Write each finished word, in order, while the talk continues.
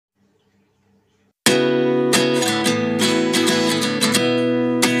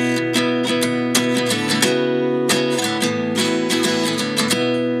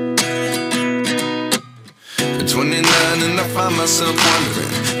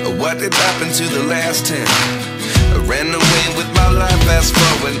what did happen to the last 10? I ran away with my life, fast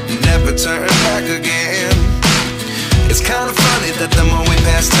forward, never turn back again. It's kinda funny that the more we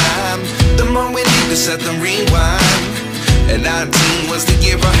pass time, the more we need to set the rewind. And 19 was the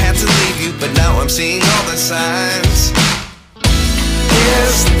year I had to leave you, but now I'm seeing all the signs.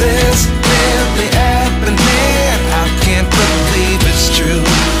 Is this really happening? I can't believe it's true.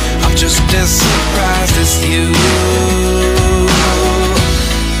 I'm just as surprised as you.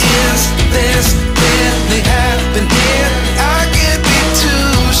 Is this really happening? I can't be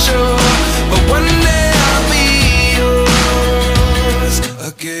too sure, but one day I'll be yours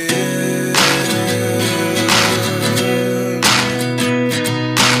again.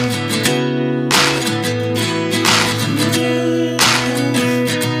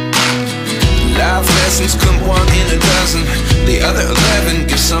 Life lessons come one in a dozen. The other 11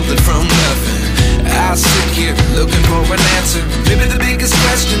 give something from nothing. I sit here looking for an answer. Maybe the biggest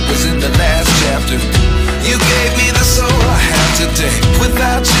question was in the last chapter. You gave me the soul I have today.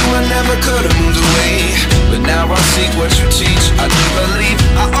 Without you I never could have moved away. But now I see what you teach. I do believe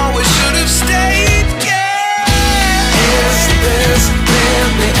I always should have stayed. Yeah. Is this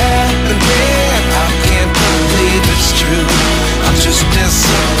really happening? I can't believe it's true. I'm just as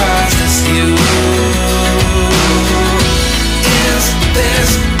surprised as you. Is this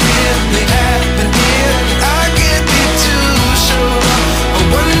really happening? I can't be too sure, but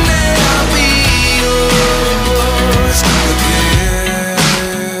one day I'll be yours again.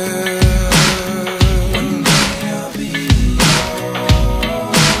 One day I'll be yours.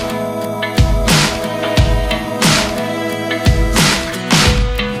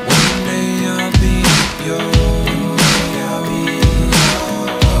 One day I'll be yours. I'll be yours.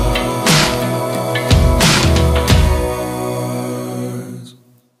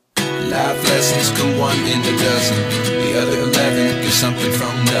 Life lessons come one in a dozen. The other 11 give something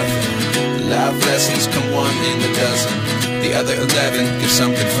from nothing. Life lessons come one in a dozen. The other 11 give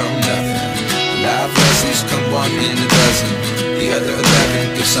something from nothing. Life lessons come one in a dozen. The other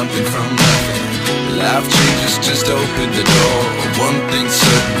 11 give something from nothing. Life changes just open the door. One thing's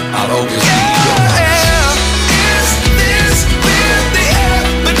certain, I'll always be yours.